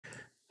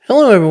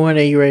Hello everyone,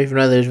 are you ready for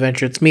another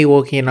adventure? It's me,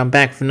 Wokey, and I'm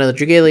back for another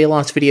Dragalia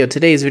Lost video.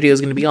 Today's video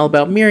is going to be all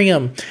about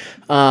Myriam.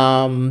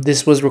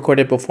 This was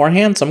recorded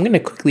beforehand, so I'm going to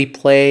quickly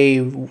play.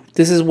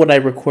 This is what I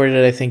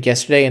recorded, I think,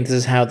 yesterday, and this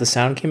is how the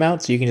sound came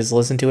out, so you can just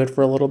listen to it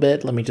for a little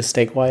bit. Let me just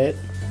stay quiet.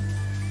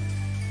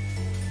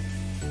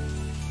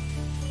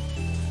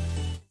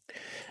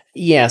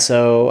 Yeah,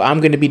 so I'm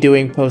going to be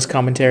doing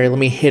post-commentary. Let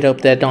me hit up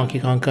that Donkey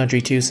Kong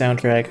Country 2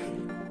 soundtrack.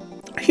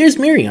 Here's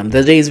Myriam.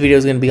 Today's video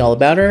is going to be all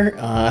about her.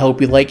 I hope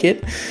you like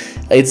it.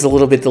 It's a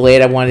little bit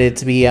delayed. I wanted it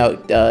to be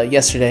out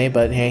yesterday,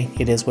 but hey,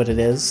 it is what it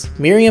is.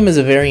 Myriam is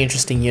a very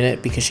interesting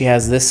unit because she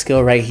has this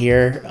skill right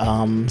here.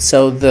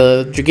 So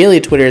the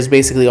Dragalia Twitter has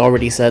basically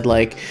already said,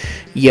 like,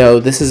 yo,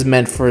 this is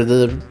meant for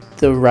the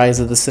Rise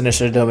of the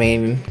Sinister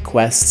Domain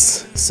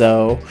quests.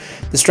 So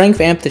the strength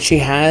amp that she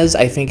has,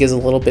 I think, is a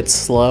little bit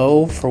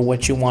slow for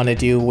what you want to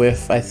do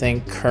with, I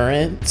think,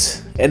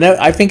 current. And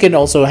I think it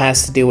also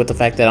has to do with the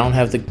fact that I don't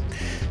have the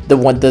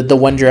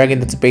one dragon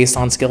that's based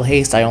on skill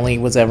haste. I only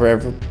was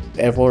ever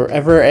able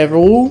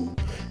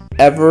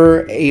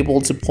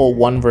to pull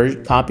one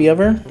copy of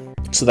her,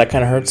 so that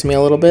kind of hurts me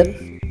a little bit.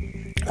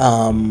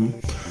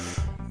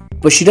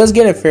 But she does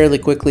get it fairly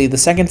quickly. The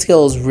second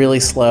skill is really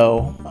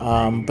slow,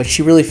 but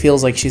she really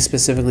feels like she's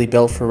specifically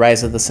built for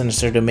Rise of the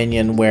Sinister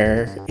Dominion,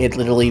 where it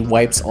literally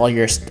wipes all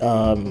your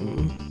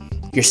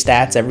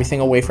stats, everything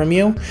away from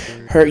you.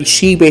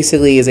 She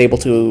basically is able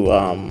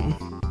to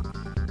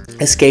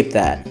escape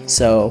that.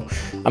 So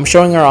I'm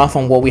showing her off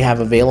on what we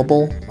have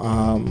available,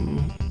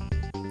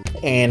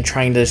 and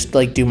trying to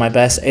like do my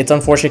best. It's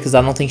unfortunate because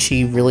I don't think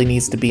she really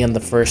needs to be in the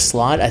first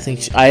slot. I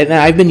think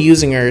I've been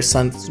using her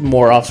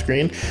more off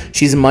screen.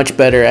 She's much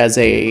better as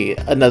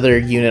another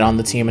unit on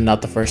the team and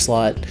not the first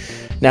slot.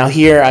 Now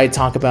here I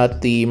talk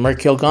about the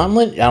Mercurial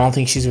Gauntlet. I don't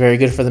think she's very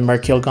good for the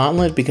Mercurial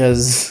Gauntlet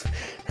because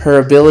her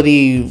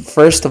ability,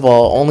 first of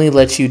all, only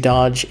lets you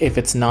dodge if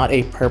it's not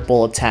a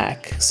purple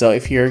attack. So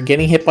if you're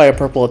getting hit by a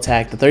purple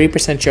attack, the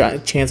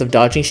 30% chance of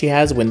dodging she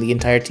has when the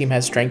entire team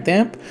has Strength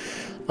Amp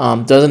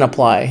doesn't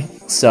apply.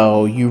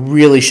 So you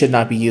really should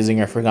not be using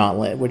her for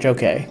Gauntlet, which,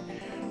 okay.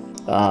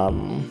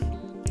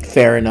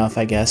 Fair enough,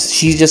 I guess.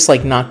 She's just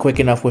like not quick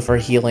enough with her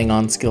healing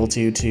on skill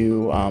 2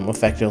 to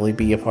effectively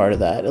be a part of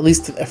that. At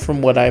least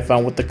from what I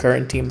found with the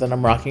current team that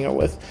I'm rocking her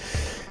with.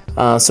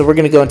 So we're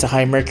going to go into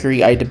High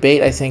Mercury. I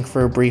debate, I think,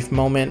 for a brief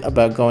moment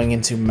about going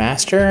into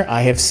Master.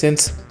 I have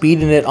since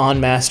beaten it on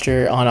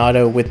Master on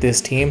auto with this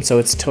team, so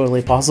it's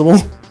totally possible.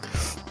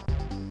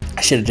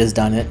 I should have just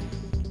done it.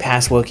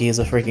 Past Wokey is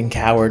a freaking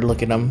coward.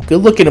 Look at him.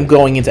 Good look at him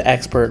going into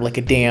Expert like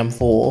a damn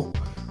fool.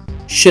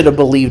 Should have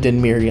believed in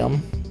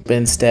Myriam, but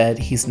instead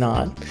he's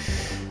not.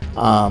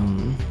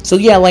 So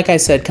yeah, like I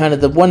said, kind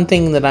of the one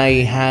thing that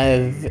I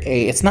have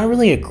it's not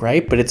really a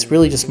gripe, but it's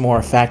really just more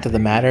a fact of the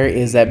matter,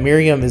 is that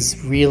Myriam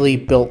is really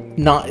built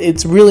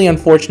it's really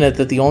unfortunate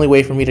that the only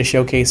way for me to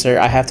showcase her,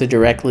 I have to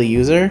directly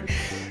use her.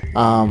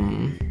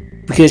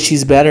 Because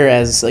she's better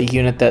as a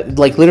unit that,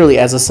 like, literally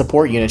as a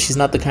support unit. She's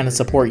not the kind of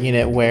support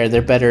unit where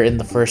they're better in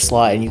the first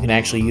slot and you can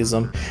actually use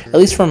them. At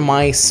least from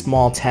my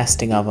small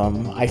testing of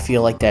them, I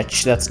feel like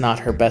that's not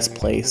her best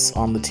place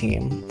on the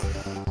team.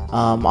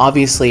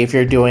 Obviously, if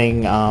you're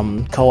doing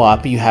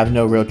co-op, you have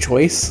no real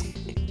choice.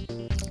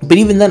 But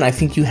even then, I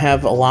think you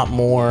have a lot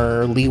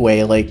more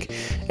leeway. Like,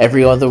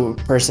 every other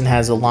person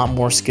has a lot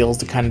more skills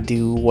to kind of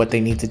do what they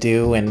need to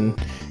do, and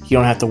you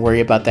don't have to worry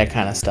about that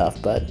kind of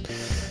stuff. But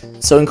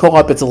so in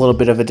co-op, it's a little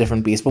bit of a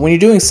different beast. But when you're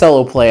doing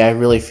solo play, I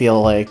really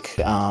feel like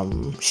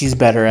she's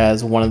better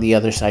as one of the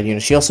other side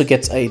units. She also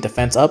gets a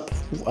defense up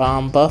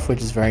buff,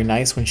 which is very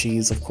nice when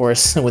she's, of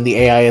course, when the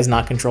AI is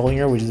not controlling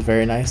her, which is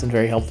very nice and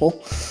very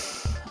helpful.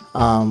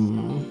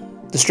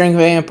 The strength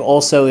amp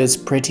also is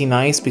pretty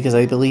nice because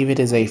I believe it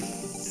is a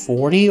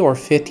 40 or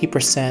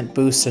 50%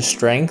 boost to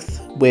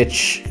strength,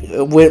 which,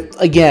 with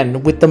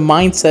the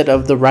mindset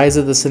of the Rise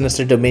of the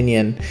Sinister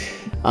Dominion,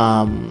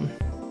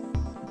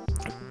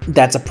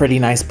 that's a pretty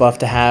nice buff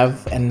to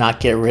have and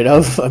not get rid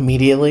of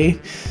immediately.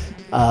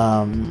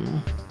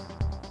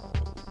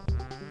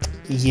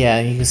 Yeah,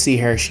 you can see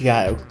her, she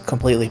got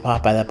completely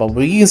popped by that bubble.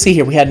 But you can see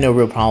here, we had no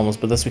real problems,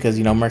 but that's because,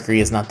 you know,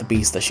 Mercury is not the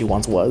beast that she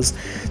once was.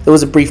 There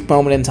was a brief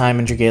moment in time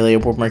in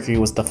Dragalia where Mercury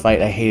was the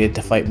fight I hated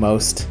to fight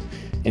most,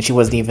 and she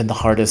wasn't even the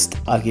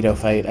hardest Agito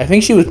fight. I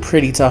think she was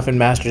pretty tough in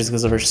Masters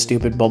because of her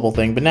stupid bubble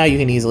thing, but now you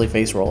can easily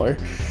face roll her.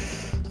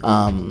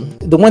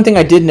 The one thing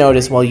I did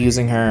notice while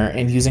using her,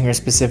 and using her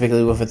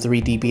specifically with a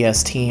 3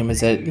 DPS team,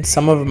 is that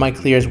some of my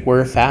clears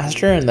were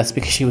faster, and that's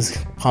because she was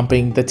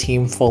pumping the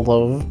team full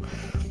of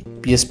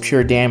just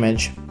pure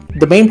damage.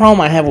 The main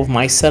problem I have with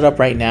my setup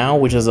right now,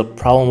 which is a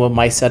problem with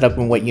my setup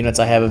and what units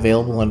I have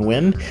available and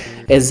win,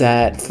 is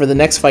that for the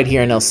next fight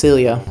here in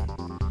Elcilia,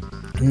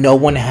 no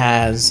one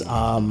has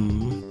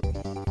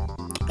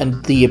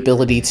the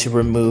ability to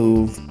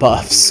remove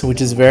buffs,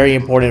 which is very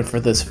important for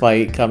this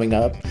fight coming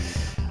up.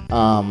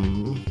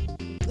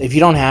 If you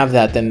don't have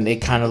that, then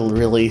it kind of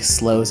really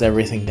slows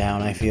everything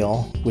down, I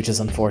feel, which is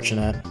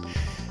unfortunate.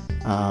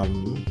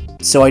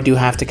 So I do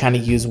have to kind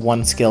of use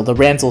one skill, the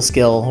Ranzel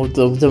skill,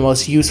 the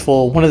most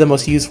useful, one of the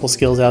most useful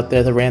skills out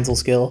there, the Ranzel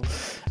skill.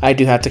 I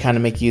do have to kind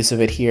of make use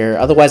of it here.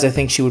 Otherwise, I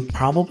think she would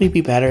probably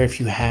be better if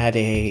you had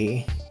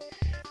a,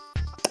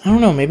 I don't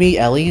know, maybe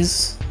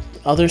Ellie's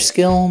other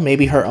skill,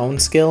 maybe her own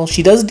skill.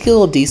 She does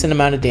deal a decent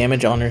amount of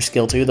damage on her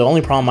skill too. The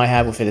only problem I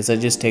have with it is it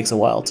just takes a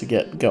while to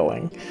get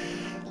going.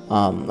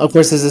 Of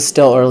course, this is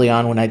still early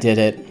on when I did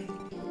it.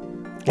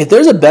 If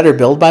there's a better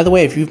build, by the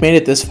way, if you've made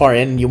it this far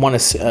in and you want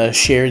to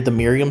share the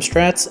Myriam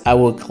strats, I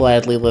will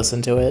gladly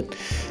listen to it.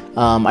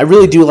 I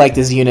really do like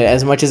this unit,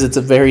 as much as it's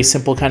a very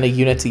simple kind of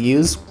unit to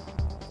use.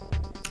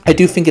 I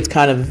do think it's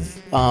kind of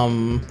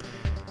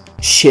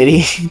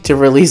shitty to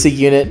release a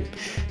unit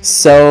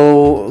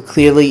so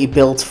clearly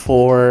built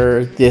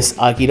for this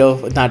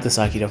Agito, not this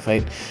Agito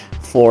fight,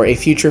 for a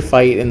future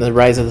fight in the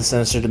Rise of the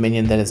Sinister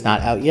Dominion that is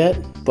not out yet,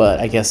 but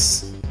I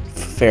guess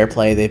fair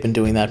play, they've been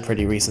doing that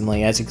pretty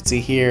recently. As you can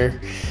see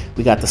here,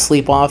 we got the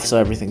sleep off, so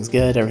everything's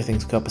good,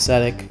 everything's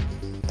copacetic.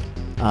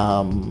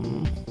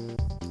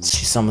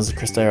 She summons the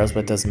crystal arrows,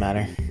 but it doesn't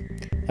matter.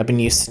 I've been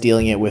used to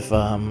dealing it with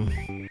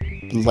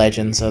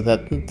legend, so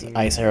that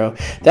ice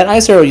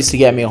arrow used to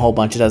get me a whole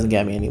bunch. It doesn't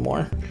get me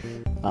anymore.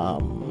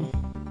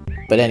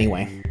 But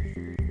anyway,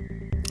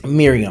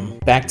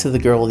 Myriam, back to the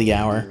girl of the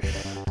hour.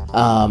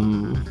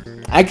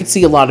 I could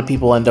see a lot of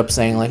people end up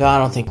saying like, oh, I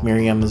don't think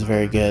Myriam is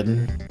very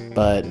good,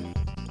 but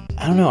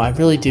I don't know, I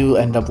really do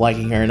end up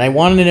liking her, and I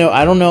want to know,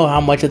 I don't know how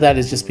much of that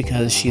is just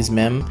because she's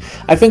Mim.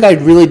 I think I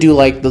really do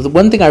like, the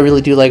one thing I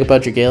really do like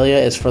about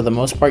Dragalia is for the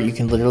most part you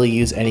can literally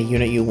use any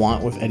unit you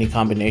want with any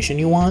combination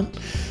you want.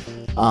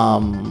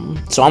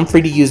 So I'm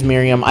free to use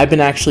Myriam. I've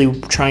been actually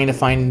trying to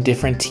find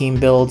different team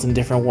builds and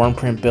different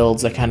Wormprint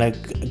builds that kind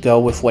of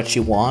go with what she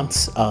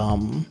wants.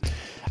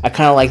 I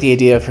kind of like the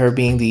idea of her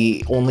being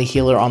the only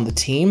healer on the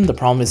team. The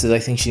problem is that I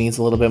think she needs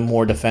a little bit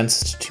more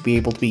defense to be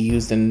able to be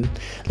used in,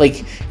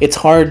 like, it's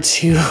hard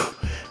to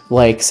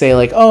like say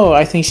like, oh,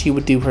 I think she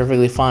would do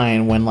perfectly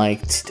fine when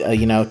like,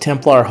 you know,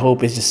 Templar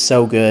Hope is just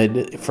so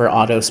good for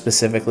auto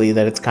specifically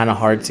that it's kind of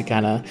hard to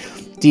kind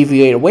of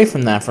deviate away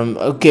from that. From,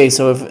 okay,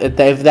 so if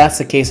that's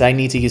the case, I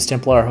need to use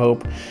Templar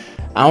Hope.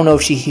 I don't know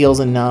if she heals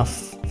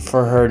enough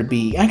for her to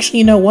be, actually,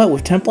 you know what,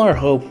 with Templar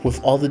Hope,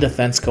 with all the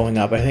defense going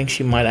up, I think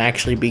she might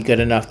actually be good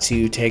enough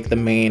to take the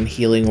main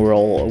healing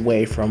role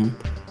away from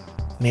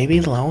maybe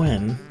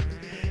Lowen,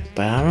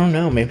 but I don't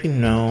know, maybe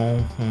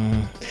no.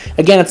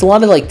 Again, it's a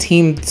lot of like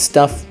team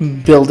stuff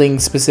building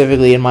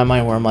specifically in my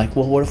mind where I'm like,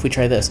 well, what if we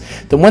try this?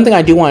 The one thing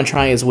I do want to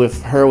try is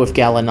with her with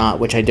Galanot,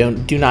 which I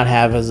do not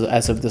have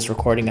as of this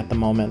recording at the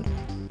moment.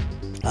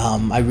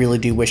 I really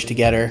do wish to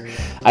get her.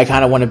 I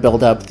kind of want to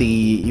build up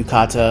the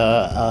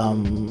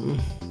Yukata,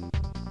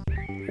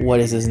 what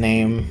is his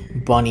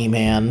name? Bunny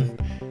Man.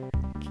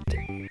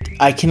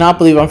 I cannot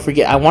believe I'm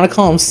forgetting. I want to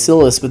call him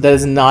Silas, but that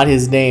is not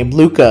his name.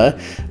 Luca.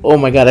 Oh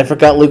my god, I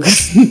forgot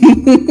Luca's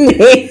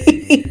name.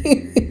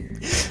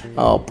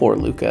 Oh, poor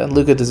Luca.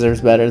 Luca deserves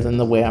better than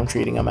the way I'm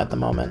treating him at the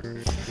moment.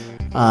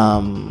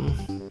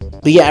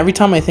 But yeah, every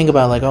time I think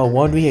about like, oh,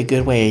 what would be a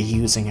good way of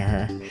using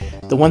her?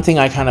 The one thing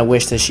I kind of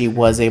wish that she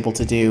was able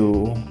to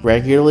do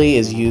regularly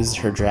is use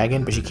her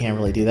dragon, but she can't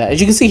really do that. As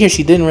you can see here,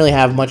 she didn't really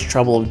have much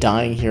trouble of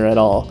dying here at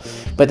all.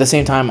 But at the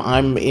same time,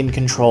 I'm in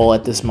control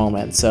at this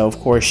moment, so of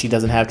course she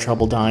doesn't have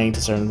trouble dying to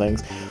certain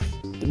things.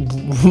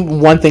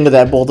 One thing of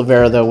that Bolt of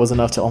Arrow, though, was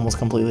enough to almost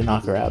completely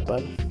knock her out,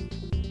 but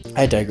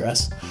I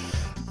digress.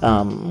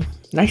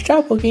 Nice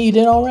job, Wokey, you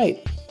did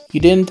alright. You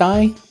didn't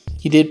die,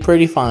 you did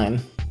pretty fine.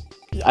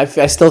 I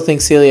still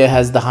think Celia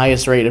has the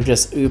highest rate of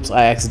just, oops,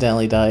 I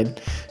accidentally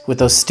died with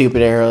those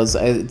stupid arrows.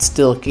 It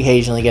still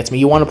occasionally gets me.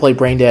 You want to play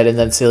Brain Dead, and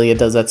then Celia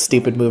does that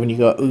stupid move, and you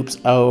go, oops,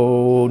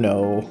 oh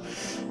no,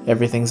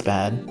 everything's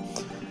bad.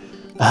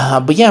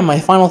 But yeah, my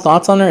final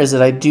thoughts on her is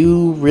that I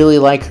do really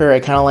like her. I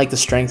kind of like the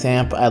strength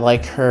amp. I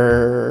like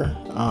her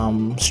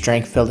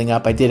strength building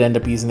up. I did end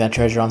up using that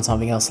treasure on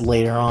something else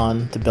later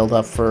on to build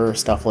up for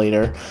stuff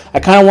later. I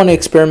kind of want to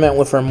experiment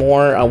with her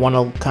more. I want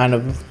to kind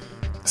of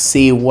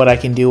see what I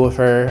can do with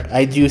her.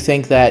 I do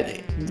think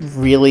that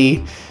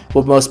really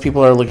what most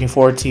people are looking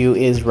forward to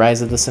is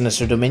Rise of the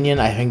Sinister Dominion.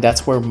 I think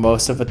that's where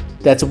most of it,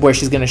 that's where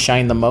she's going to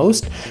shine the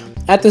most.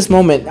 At this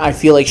moment, I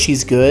feel like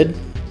she's good,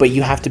 but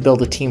you have to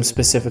build a team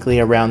specifically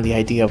around the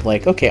idea of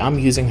like, okay, I'm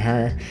using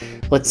her,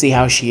 let's see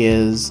how she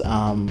is.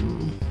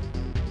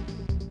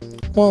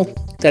 Well,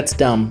 that's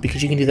dumb,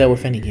 because you can do that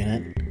with any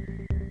unit.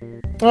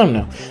 I don't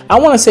know. I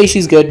want to say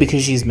she's good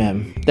because she's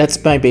Mim.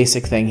 That's my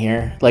basic thing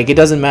here. Like, it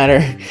doesn't matter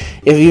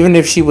if, even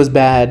if she was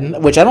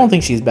bad, which I don't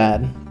think she's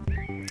bad.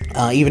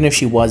 Even if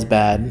she was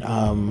bad,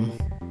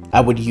 I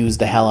would use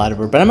the hell out of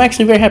her. But I'm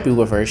actually very happy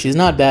with her. She's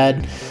not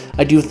bad.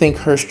 I do think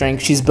her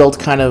strength, she's built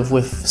kind of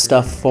with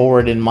stuff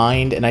forward in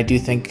mind, and I do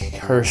think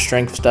her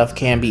strength stuff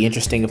can be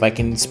interesting if I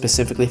can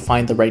specifically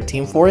find the right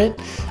team for it.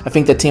 I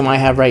think the team I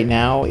have right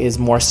now is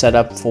more set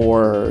up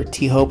for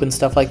T-Hope and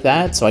stuff like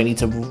that, so I need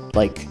to,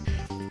 like,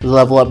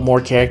 level up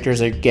more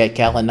characters or get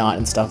Galanot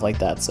and stuff like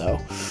that. So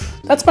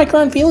that's my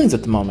current feelings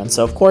at the moment.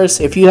 So, of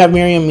course, if you have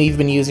Myriam, you've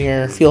been using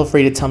her, feel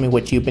free to tell me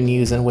what you've been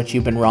using, what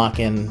you've been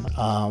rocking.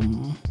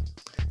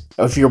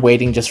 If you're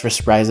waiting just for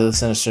Surprise of the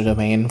Sinister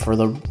Domain for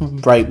the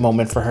right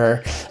moment for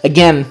her.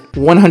 Again,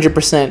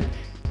 100%.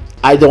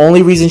 The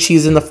only reason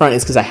she's in the front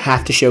is because I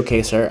have to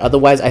showcase her.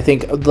 Otherwise, I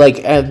think,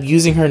 like,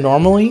 using her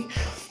normally,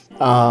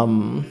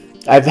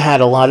 I've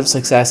had a lot of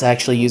success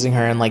actually using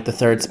her in, like, the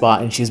 3rd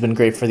spot, and she's been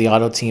great for the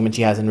auto team, and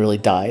she hasn't really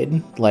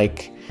died.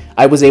 Like,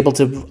 I was able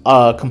to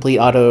complete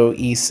auto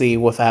EC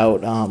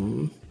without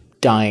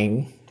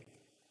dying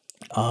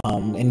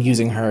and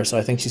using her, so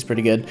I think she's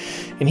pretty good.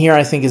 And here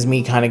I think is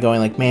me kind of going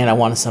like, man, I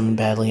want to summon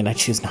badly, and I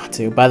choose not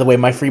to. By the way,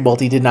 my free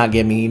multi did not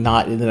give me and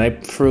then I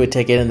threw a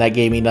ticket, and that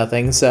gave me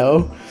nothing,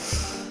 so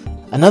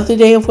another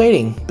day of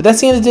waiting. But that's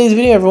the end of today's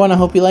video, everyone. I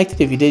hope you liked it.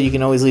 If you did, you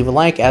can always leave a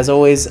like. As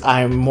always,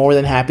 I'm more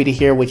than happy to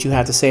hear what you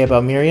have to say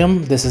about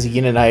Myriam. This is a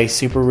unit I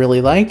super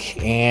really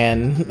like,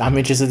 and I'm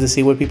interested to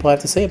see what people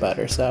have to say about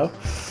her, so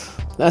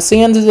that's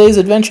the end of today's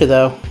adventure,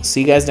 though.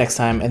 See you guys next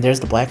time. And there's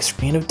the black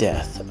screen of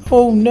death.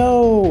 Oh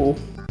no!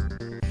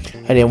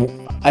 I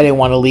didn't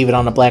want to leave it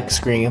on a black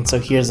screen, so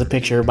here's a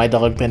picture of my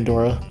dog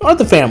Pandora. Or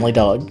the family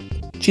dog.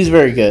 She's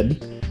very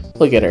good.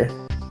 Look at her.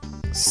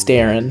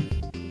 Staring.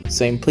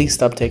 Saying, please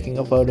stop taking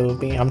a photo of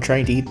me. I'm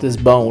trying to eat this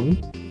bone.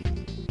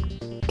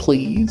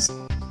 Please.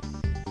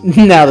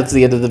 Now that's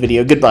the end of the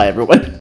video. Goodbye, everyone.